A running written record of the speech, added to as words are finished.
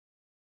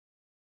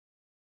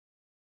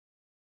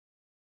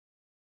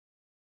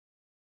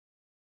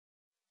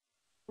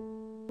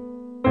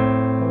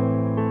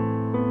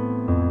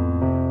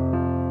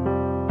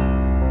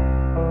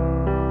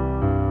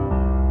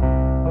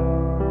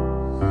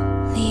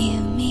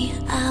Leave me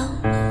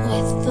out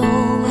with the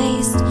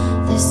waste.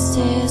 This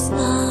is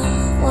not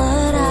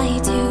what I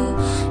do.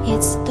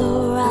 It's the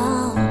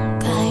wrong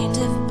kind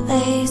of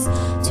place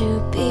to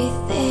be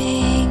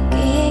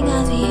thinking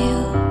of you.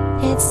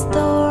 It's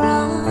the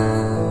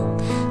wrong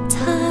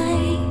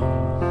time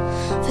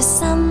for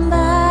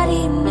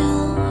somebody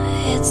new.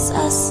 It's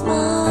a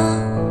small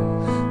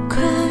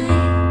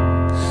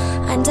crime,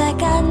 and I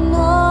got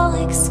no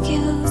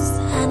excuse.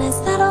 And is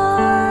that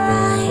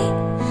alright?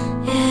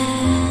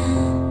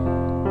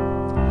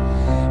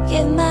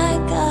 Give my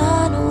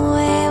gun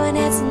away when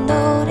it's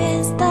loaded.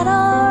 Is that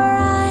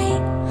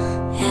alright?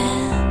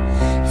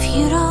 Yeah. If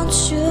you don't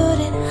shoot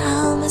it,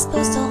 how am I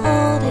supposed to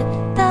hold it?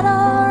 That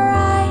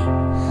alright?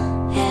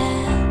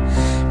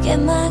 Yeah.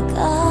 Give my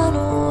gun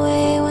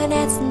away when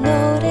it's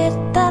loaded.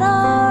 That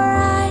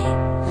alright?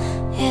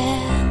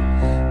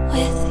 Yeah.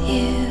 With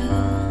you.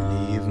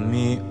 Leave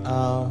me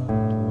out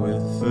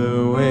with the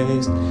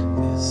waste.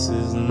 This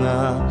is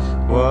not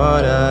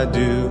what I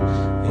do.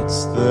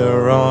 It's the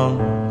wrong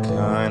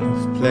kind of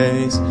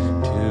place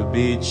to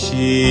be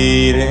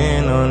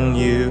cheating on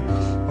you.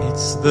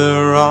 It's the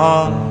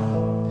wrong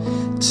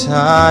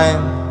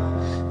time.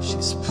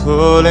 She's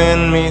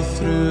pulling me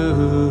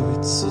through.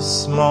 It's a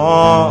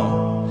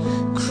small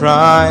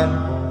crime,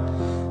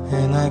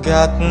 and I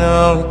got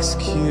no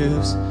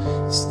excuse.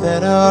 Is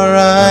that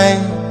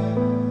alright?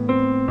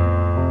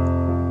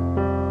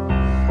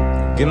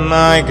 Give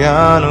my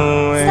gun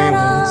away when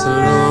it's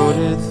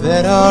loaded. Is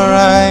that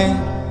alright?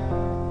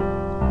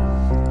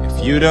 If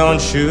you don't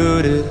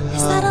shoot it,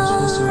 how am I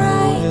supposed to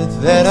hold it? Is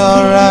that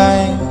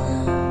alright?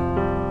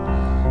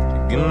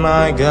 Give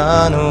my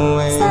gun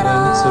away when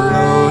it's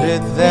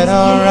loaded. Is that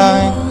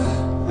alright?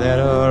 Is that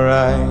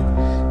alright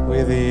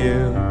with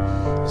you?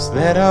 Is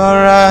that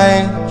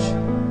alright?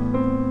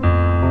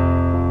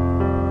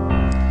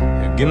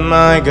 Give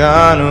my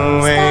gun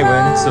away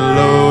when it's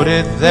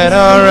loaded. Is that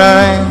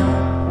alright?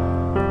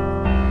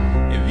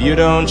 If you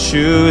don't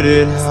shoot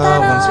it,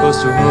 how am I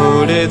supposed to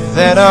hold it? Is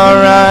that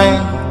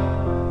alright?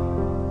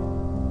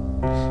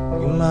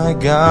 My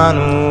gun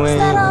away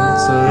when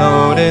it's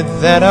loaded.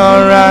 Is that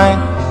alright?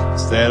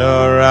 Is that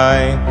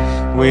alright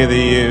with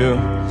you?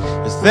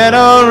 Is that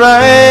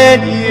alright,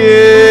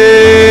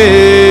 yeah?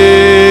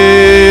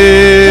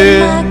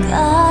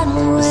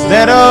 Is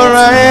that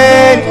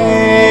alright,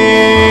 yeah?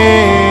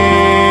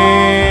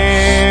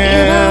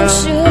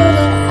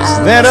 Is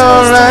that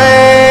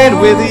alright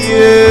with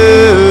you?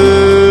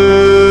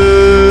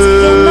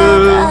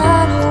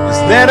 Is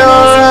that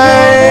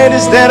alright?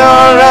 Is that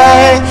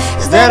alright?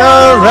 Is that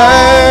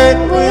alright?